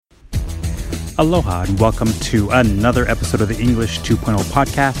Aloha and welcome to another episode of the English 2.0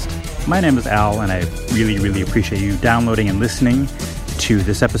 podcast. My name is Al and I really appreciate you downloading and listening to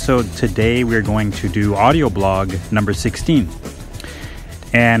this episode. Today we're going to do audio blog number 16.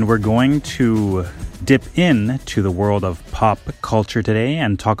 And we're going to dip into the world of pop culture today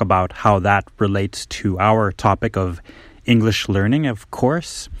and talk about how that relates to our topic of English learning, of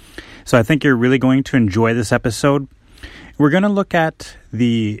course. So I think you're really going to enjoy this episode. We're going to look at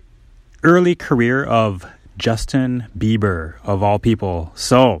the early career of Justin Bieber, of all people.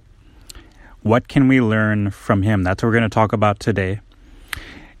 So, what can we learn from him? That's what we're going to talk about today.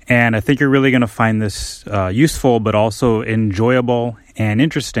 And I think you're really going to find this useful, but also enjoyable and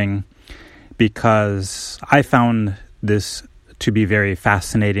interesting, because I found this to be very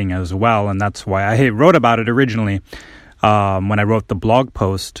fascinating as well. And that's why I wrote about it originally when I wrote the blog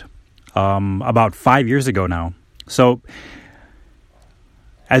post about 5 years ago now. So,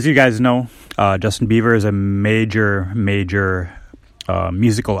 as you guys know, Justin Bieber is a major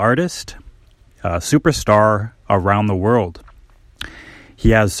musical artist, superstar around the world.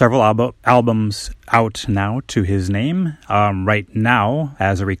 He has several albums out now to his name. Right now,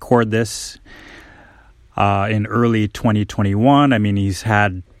 as I record this in early 2021, I mean, he's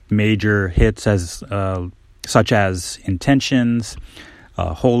had major hits such as Intentions,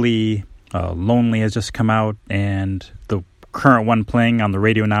 Holy, Lonely has just come out, and the current one playing on the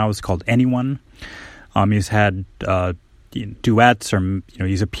radio now is called Anyone. He's had duets, or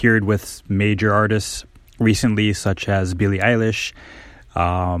he's appeared with major artists recently, such as Billie Eilish,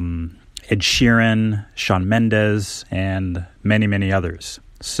 Ed Sheeran, Shawn Mendes, and many others.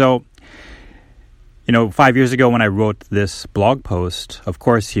 So, 5 years ago when I wrote this blog post, of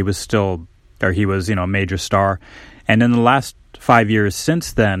course he was a major star, and in the last 5 years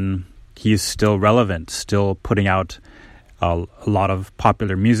since then, he's still relevant, still putting out a lot of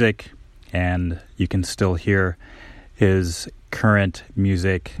popular music, and you can still hear his current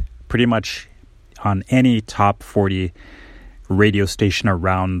music pretty much on any top 40 radio station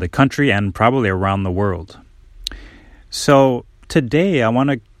around the country and probably around the world. So today I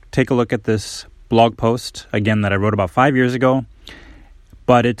want to take a look at this blog post, again, that I wrote about 5 years ago,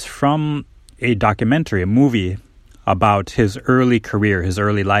 but it's from a documentary, a movie about his early career, his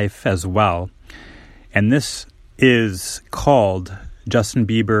early life as well. And this is called Justin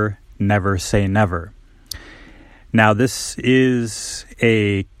Bieber, Never Say Never. Now, this is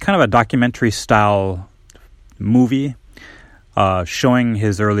a kind of a documentary style movie showing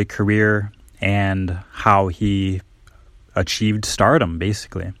his early career and how he achieved stardom,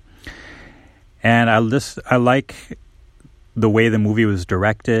 basically. And I like the way the movie was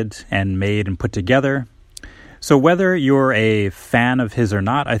directed and made and put together. So whether you're a fan of his or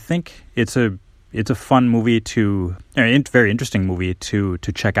not, I think it's a fun movie very interesting movie to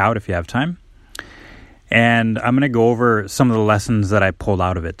check out if you have time. And I'm going to go over some of the lessons that I pulled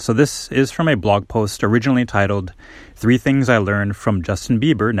out of it. So this is from a blog post originally titled 3 Things I Learned from Justin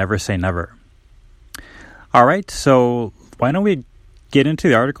Bieber, Never Say Never. All right, so why don't we get into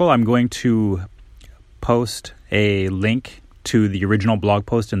the article? I'm going to post a link to the original blog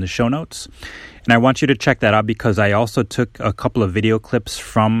post in the show notes. And I want you to check that out because I also took a couple of video clips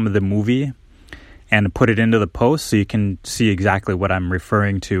from the movie and put it into the post so you can see exactly what I'm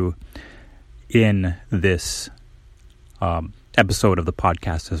referring to in this episode of the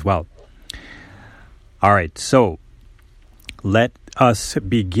podcast as well. All right, so let us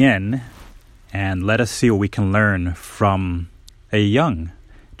begin and let us see what we can learn from a young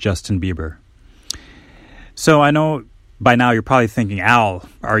Justin Bieber. So I know by now you're probably thinking, Al,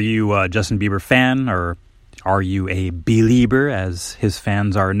 are you a Justin Bieber fan, or are you a Belieber, as his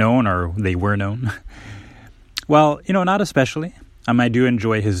fans are known, or they were known? Well, not especially. I do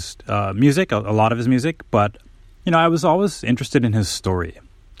enjoy his music, a lot of his music, but, I was always interested in his story.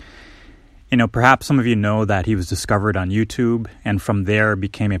 Perhaps some of you know that he was discovered on YouTube, and from there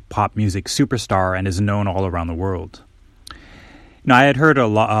became a pop music superstar and is known all around the world. I had heard a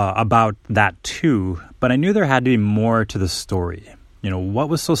lot about that too, but I knew there had to be more to the story. What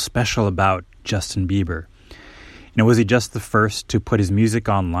was so special about Justin Bieber? Was he just the first to put his music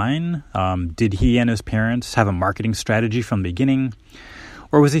online? Did he and his parents have a marketing strategy from the beginning?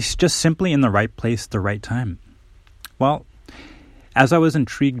 Or was he just simply in the right place at the right time? Well, as I was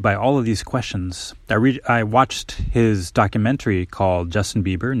intrigued by all of these questions, I watched his documentary called Justin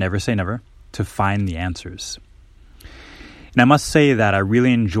Bieber, Never Say Never, to find the answers. And I must say that I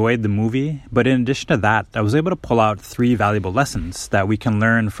really enjoyed the movie, but in addition to that, I was able to pull out 3 valuable lessons that we can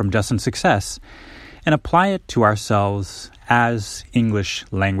learn from Justin's success and apply it to ourselves as English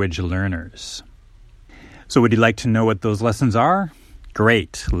language learners. So would you like to know what those lessons are?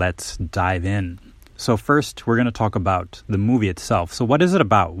 Great, let's dive in. So first, we're going to talk about the movie itself. So what is it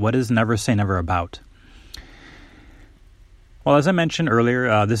about? What is Never Say Never about? Well, as I mentioned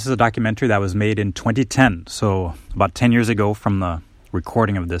earlier, this is a documentary that was made in 2010, so about 10 years ago from the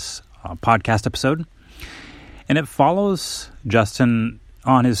recording of this podcast episode. And it follows Justin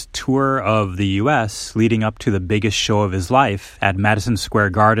on his tour of the U.S. leading up to the biggest show of his life at Madison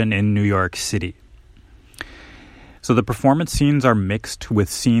Square Garden in New York City. So the performance scenes are mixed with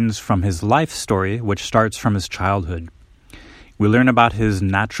scenes from his life story, which starts from his childhood. We learn about his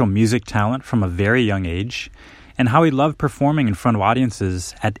natural music talent from a very young age and how he loved performing in front of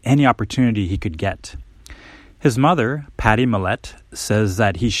audiences at any opportunity he could get. His mother, Patty Millett, says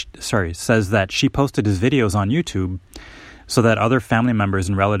that she posted his videos on YouTube so that other family members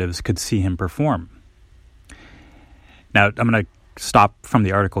and relatives could see him perform. Now, I'm going to stop from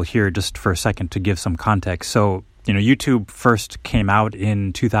the article here just for a second to give some context. So, YouTube first came out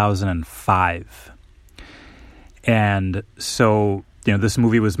in 2005. And so, this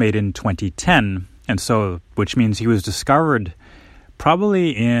movie was made in 2010. And so, which means he was discovered probably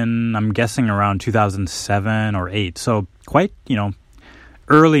in, I'm guessing, around 2007 or 8. So quite,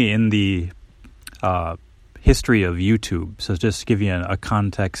 early in the history of YouTube. So just to give you a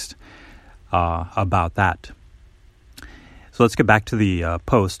context about that. So let's get back to the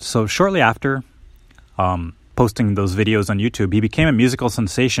post. So shortly after posting those videos on YouTube, he became a musical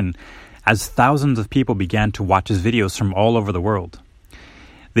sensation as thousands of people began to watch his videos from all over the world.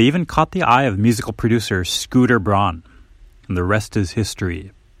 They even caught the eye of musical producer Scooter Braun, and the rest is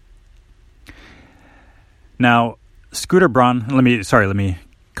history. Now, Scooter Braun, let me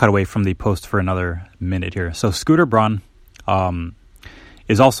cut away from the post for another minute here. So Scooter Braun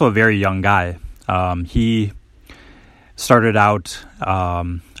is also a very young guy. He started out,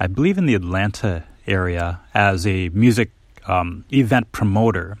 I believe, in the Atlanta area as a music event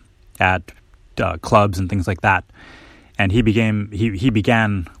promoter at clubs and things like that. And he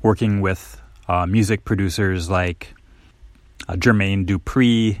began working with music producers like Jermaine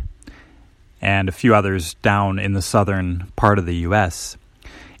Dupri and a few others down in the southern part of the U.S.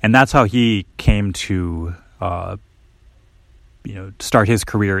 And that's how he came to start his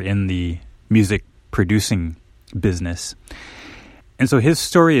career in the music producing business. And so his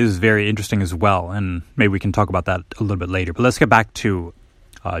story is very interesting as well, and maybe we can talk about that a little bit later. But let's get back to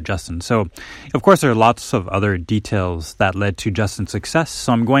Justin. So, of course, there are lots of other details that led to Justin's success,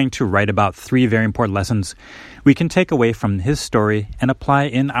 so I'm going to write about 3 very important lessons we can take away from his story and apply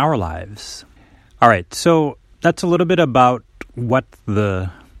in our lives. All right, so that's a little bit about what the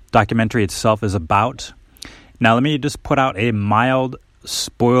documentary itself is about. Now, let me just put out a mild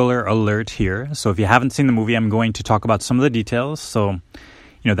spoiler alert here. So if you haven't seen the movie, I'm going to talk about some of the details, so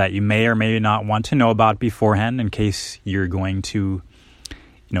that you may or may not want to know about beforehand in case you're going to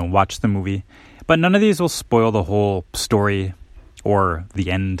watch the movie. But none of these will spoil the whole story or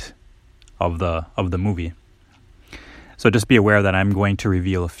the end of the movie. So just be aware that I'm going to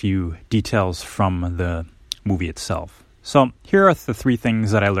reveal a few details from the movie itself. So here are the 3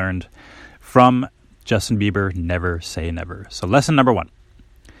 things that I learned from Justin Bieber, Never Say Never. So lesson number 1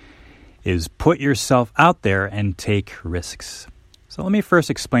 is put yourself out there and take risks. So let me first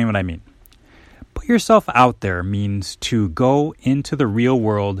explain what I mean. Put yourself out there means to go into the real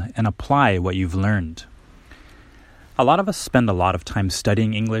world and apply what you've learned. A lot of us spend a lot of time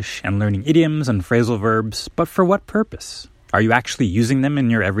studying English and learning idioms and phrasal verbs, but for what purpose? Are you actually using them in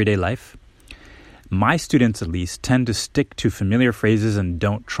your everyday life? My students, at least, tend to stick to familiar phrases and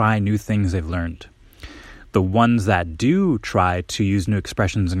don't try new things they've learned. The ones that do try to use new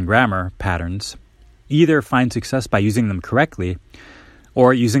expressions and grammar patterns either find success by using them correctly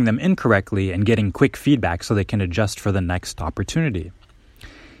or using them incorrectly and getting quick feedback so they can adjust for the next opportunity.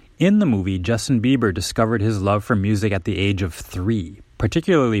 In the movie, Justin Bieber discovered his love for music at the age of 3,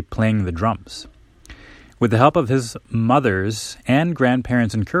 particularly playing the drums. With the help of his mother's and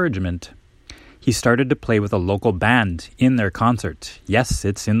grandparents' encouragement, he started to play with a local band in their concert. Yes,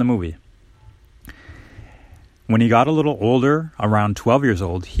 it's in the movie. When he got a little older, around 12 years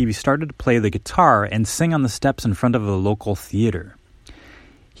old, he started to play the guitar and sing on the steps in front of a local theater.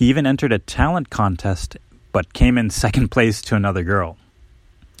 He even entered a talent contest, but came in second place to another girl.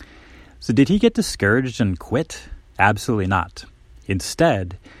 So did he get discouraged and quit? Absolutely not.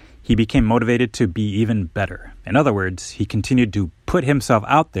 Instead, he became motivated to be even better. In other words, he continued to put himself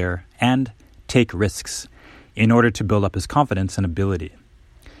out there and take risks in order to build up his confidence and ability.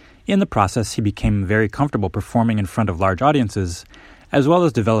 In the process, he became very comfortable performing in front of large audiences, as well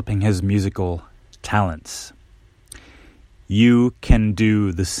as developing his musical talents. You can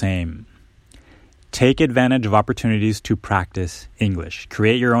do the same. Take advantage of opportunities to practice English.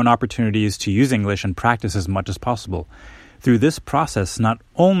 Create your own opportunities to use English and practice as much as possible. Through this process, not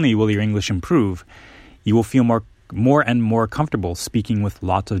only will your English improve, you will feel more and more comfortable speaking with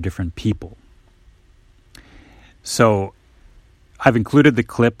lots of different people. So, I've included the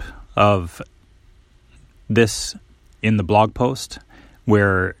clip of this in the blog post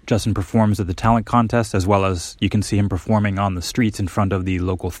where Justin performs at the talent contest, as well as you can see him performing on the streets in front of the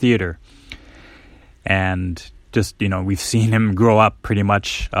local theater. And just, we've seen him grow up pretty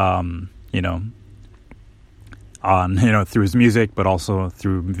much, through his music, but also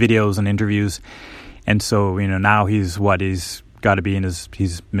through videos and interviews. And so, now he's got to be in his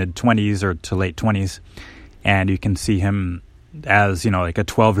mid-20s or to late 20s. And you can see him as, like a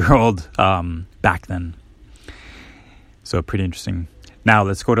 12-year-old back then. So pretty interesting. Now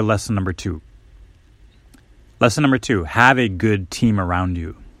let's go to lesson number 2. Lesson number 2, have a good team around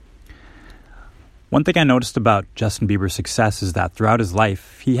you. One thing I noticed about Justin Bieber's success is that throughout his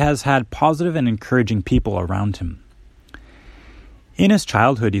life, he has had positive and encouraging people around him. In his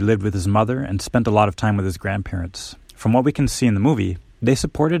childhood, he lived with his mother and spent a lot of time with his grandparents. From what we can see in the movie, they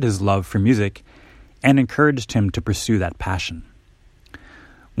supported his love for music and encouraged him to pursue that passion.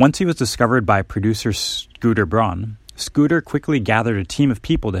 Once he was discovered by producer Scooter Braun, Scooter quickly gathered a team of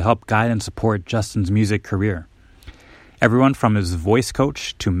people to help guide and support Justin's music career. Everyone from his voice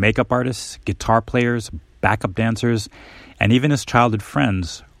coach to makeup artists, guitar players, backup dancers, and even his childhood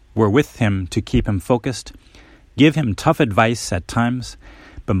friends were with him to keep him focused, give him tough advice at times,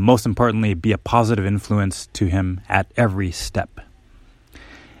 but most importantly, be a positive influence to him at every step.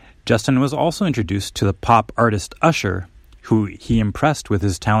 Justin was also introduced to the pop artist Usher, who he impressed with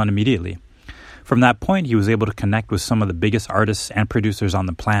his talent immediately. From that point, he was able to connect with some of the biggest artists and producers on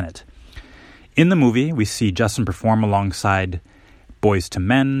the planet. In the movie, we see Justin perform alongside Boyz II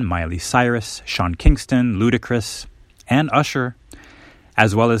Men, Miley Cyrus, Sean Kingston, Ludacris, and Usher,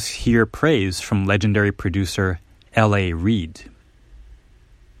 as well as hear praise from legendary producer L.A. Reid.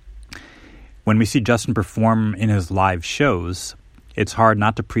 When we see Justin perform in his live shows, it's hard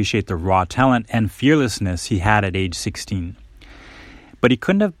not to appreciate the raw talent and fearlessness he had at age 16. But he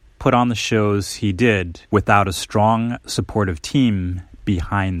couldn't have put on the shows he did without a strong, supportive team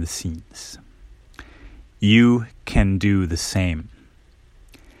behind the scenes. You can do the same.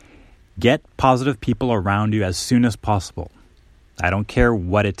 Get positive people around you as soon as possible. I don't care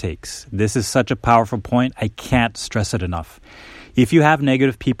what it takes. This is such a powerful point. I can't stress it enough. If you have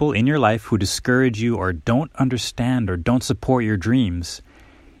negative people in your life who discourage you or don't understand or don't support your dreams,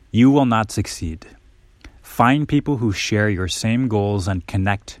 you will not succeed. Find people who share your same goals and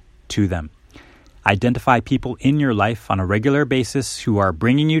connect to them. Identify people in your life on a regular basis who are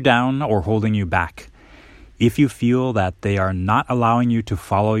bringing you down or holding you back. If you feel that they are not allowing you to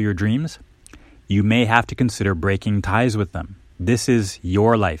follow your dreams, you may have to consider breaking ties with them. This is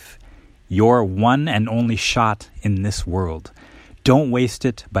your life, your one and only shot in this world. Don't waste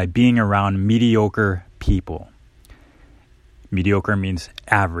it by being around mediocre people. Mediocre means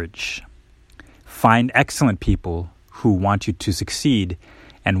average. Find excellent people who want you to succeed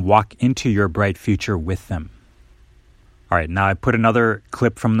and walk into your bright future with them. All right, now I put another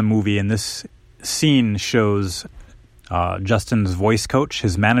clip from the movie, and this scene shows Justin's voice coach,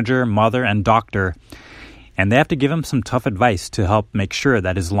 his manager, mother, and doctor, and they have to give him some tough advice to help make sure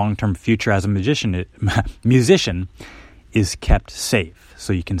that his long-term future as a musician is kept safe.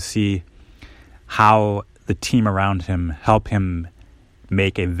 So you can see how the team around him help him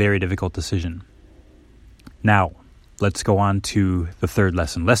make a very difficult decision. Now, let's go on to the third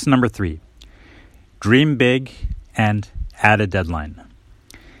lesson. Lesson number 3. Dream big and add a deadline.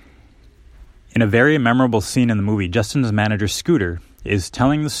 In a very memorable scene in the movie, Justin's manager, Scooter, is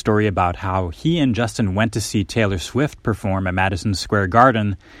telling the story about how he and Justin went to see Taylor Swift perform at Madison Square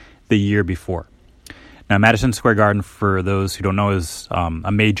Garden the year before. Now, Madison Square Garden, for those who don't know, is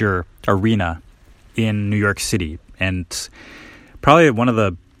a major arena in New York City, and probably one of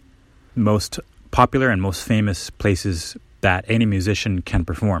the most popular and most famous places that any musician can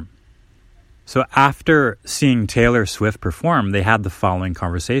perform. So after seeing Taylor Swift perform, they had the following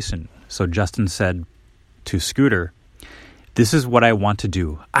conversation. So Justin said to Scooter, "This is what I want to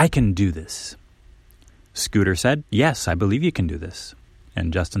do. I can do this." Scooter said, "Yes, I believe you can do this."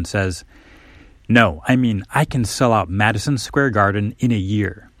 And Justin says, "No, I mean, I can sell out Madison Square Garden in a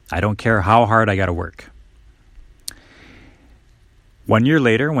year. I don't care how hard I gotta work." 1 year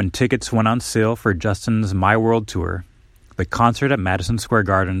later, when tickets went on sale for Justin's My World Tour, the concert at Madison Square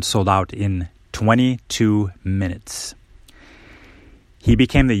Garden sold out in 22 minutes. He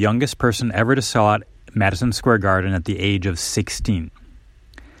became the youngest person ever to sell out Madison Square Garden at the age of 16.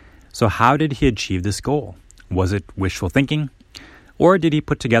 So how did he achieve this goal? Was it wishful thinking? Or did he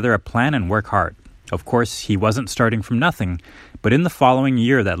put together a plan and work hard? Of course, he wasn't starting from nothing, but in the following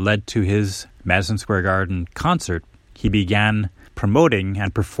year that led to his Madison Square Garden concert, he began promoting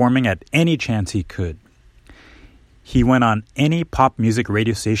and performing at any chance he could. He went on any pop music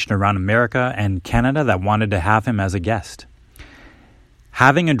radio station around America and Canada that wanted to have him as a guest.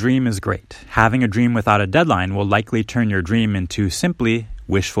 Having a dream is great. Having a dream without a deadline will likely turn your dream into simply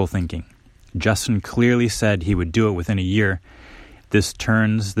wishful thinking. Justin clearly said he would do it within a year. This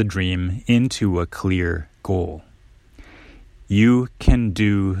turns the dream into a clear goal. You can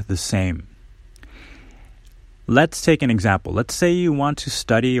do the same. Let's take an example. Let's say you want to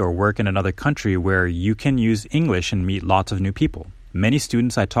study or work in another country where you can use English and meet lots of new people. Many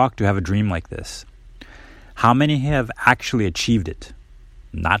students I talk to have a dream like this. How many have actually achieved it?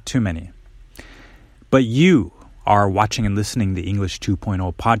 Not too many. But you are watching and listening the English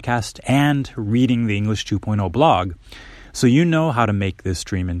 2.0 podcast and reading the English 2.0 blog, so you know how to make this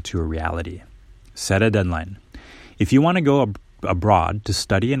dream into a reality. Set a deadline. If you want to go abroad to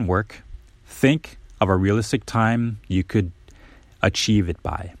study and work, think of a realistic time you could achieve it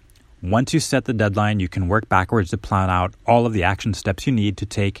by. Once you set the deadline, you can work backwards to plan out all of the action steps you need to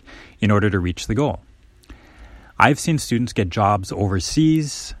take in order to reach the goal. I've seen students get jobs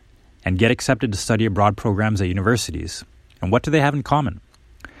overseas and get accepted to study abroad programs at universities. And what do they have in common?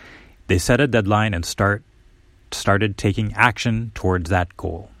 They set a deadline and started taking action towards that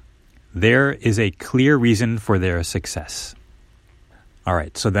goal. There is a clear reason for their success. All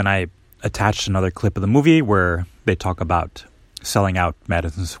right, so then I attached another clip of the movie where they talk about selling out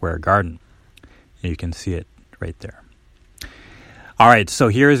Madison Square Garden. You can see it right there. All right, so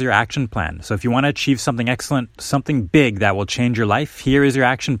here is your action plan. So if you want to achieve something excellent, something big that will change your life, here is your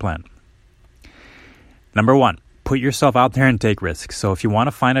action plan. Number 1, put yourself out there and take risks. So if you want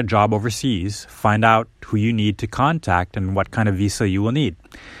to find a job overseas, find out who you need to contact and what kind of visa you will need.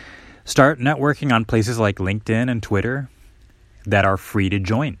 Start networking on places like LinkedIn and Twitter that are free to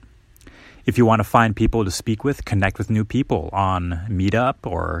join. If you want to find people to speak with, connect with new people on Meetup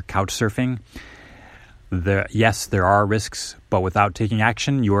or Couchsurfing. Yes, there are risks, but without taking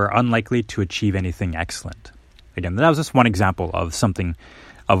action, you are unlikely to achieve anything excellent. Again, that was just one example of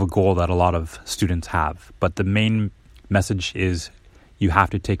a goal that a lot of students have. But the main message is you have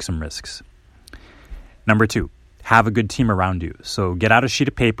to take some risks. Number 2, have a good team around you. So get out a sheet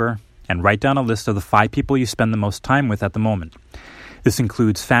of paper and write down a list of the 5 people you spend the most time with at the moment. This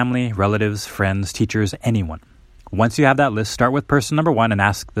includes family, relatives, friends, teachers, anyone. Once you have that list, start with person number 1 and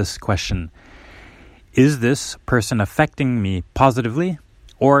ask this question. Is this person affecting me positively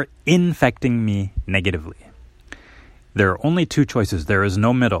or infecting me negatively? There are only 2 choices. There is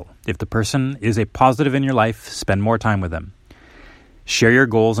no middle. If the person is a positive in your life, spend more time with them. Share your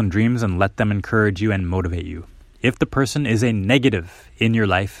goals and dreams and let them encourage you and motivate you. If the person is a negative in your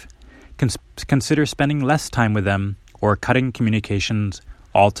life, consider spending less time with them or cutting communications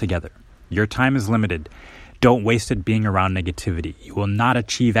altogether. Your time is limited. Don't waste it being around negativity. You will not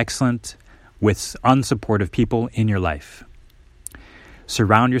achieve excellence with unsupportive people in your life.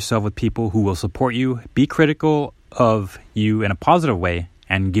 Surround yourself with people who will support you, be critical of you in a positive way,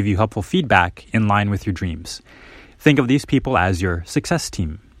 and give you helpful feedback in line with your dreams. Think of these people as your success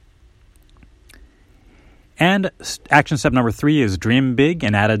team. And action step number 3 is dream big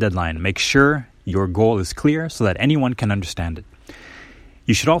and add a deadline. Make sure your goal is clear so that anyone can understand it.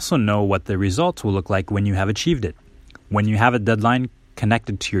 You should also know what the results will look like when you have achieved it. When you have a deadline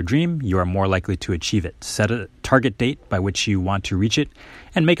connected to your dream, you are more likely to achieve it. Set a target date by which you want to reach it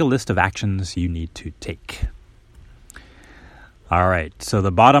and make a list of actions you need to take. All right, so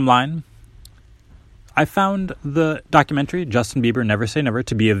the bottom line, I found the documentary Justin Bieber Never Say Never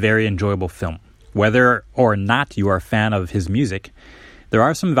to be a very enjoyable film. Whether or not you are a fan of his music, there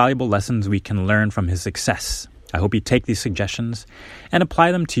are some valuable lessons we can learn from his success. I hope you take these suggestions and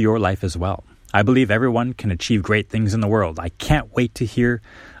apply them to your life as well. I believe everyone can achieve great things in the world. I can't wait to hear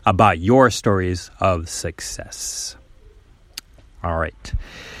about your stories of success. All right.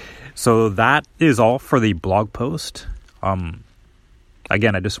 So that is all for the blog post.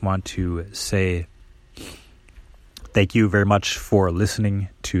 Again, I just want to say thank you very much for listening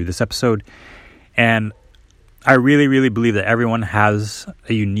to this episode. And I really, really believe that everyone has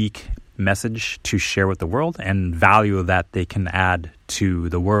a unique message to share with the world and value that they can add to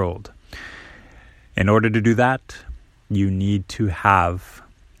the world. In order to do that, you need to have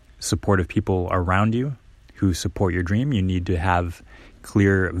supportive people around you who support your dream. You need to have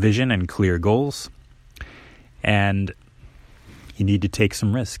clear vision and clear goals. And you need to take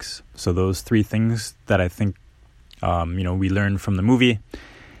some risks. So those 3 things that I think, we learned from the movie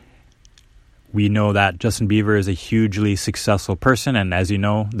we know that Justin Bieber is a hugely successful person, and as you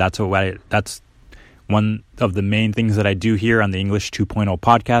know, that's one of the main things that I do here on the English 2.0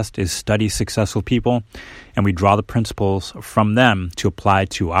 podcast is study successful people, and we draw the principles from them to apply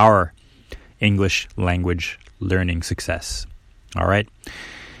to our English language learning success. All right.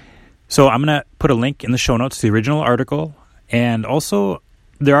 So I'm going to put a link in the show notes to the original article, and also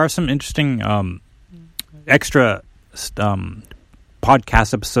there are some interesting extra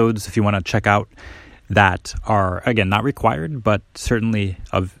podcast episodes if you want to check out that are, again, not required, but certainly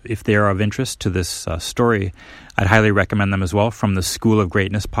if they are of interest to this story, I'd highly recommend them as well, from the School of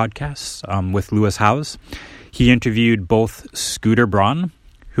Greatness podcast with Lewis Howes. He interviewed both Scooter Braun,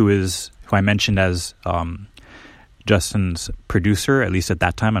 who I mentioned as Justin's producer, at least at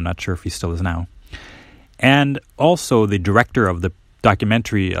that time. I'm not sure if he still is now. And also the director of the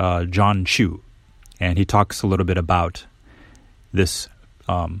documentary, John Chu. And he talks a little bit about this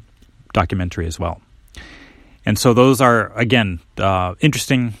documentary as well. And so those are, again,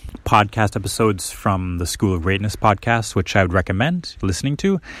 interesting podcast episodes from the School of Greatness podcast, which I would recommend listening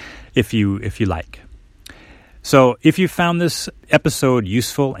to if you like. So if you found this episode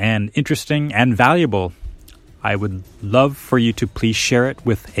useful and interesting and valuable, I would love for you to please share it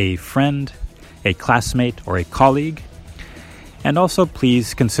with a friend, a classmate, or a colleague. And also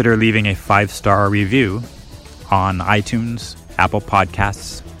please consider leaving a 5-star review on iTunes, Apple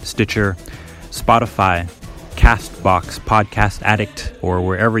Podcasts, Stitcher, Spotify, Castbox, Podcast Addict, or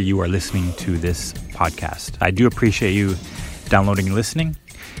wherever you are listening to this podcast. I do appreciate you downloading and listening.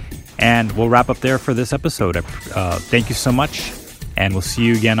 And we'll wrap up there for this episode. Thank you so much. And we'll see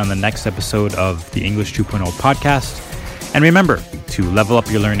you again on the next episode of the English 2.0 podcast. And remember to level up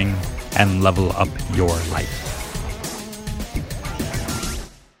your learning and level up your life.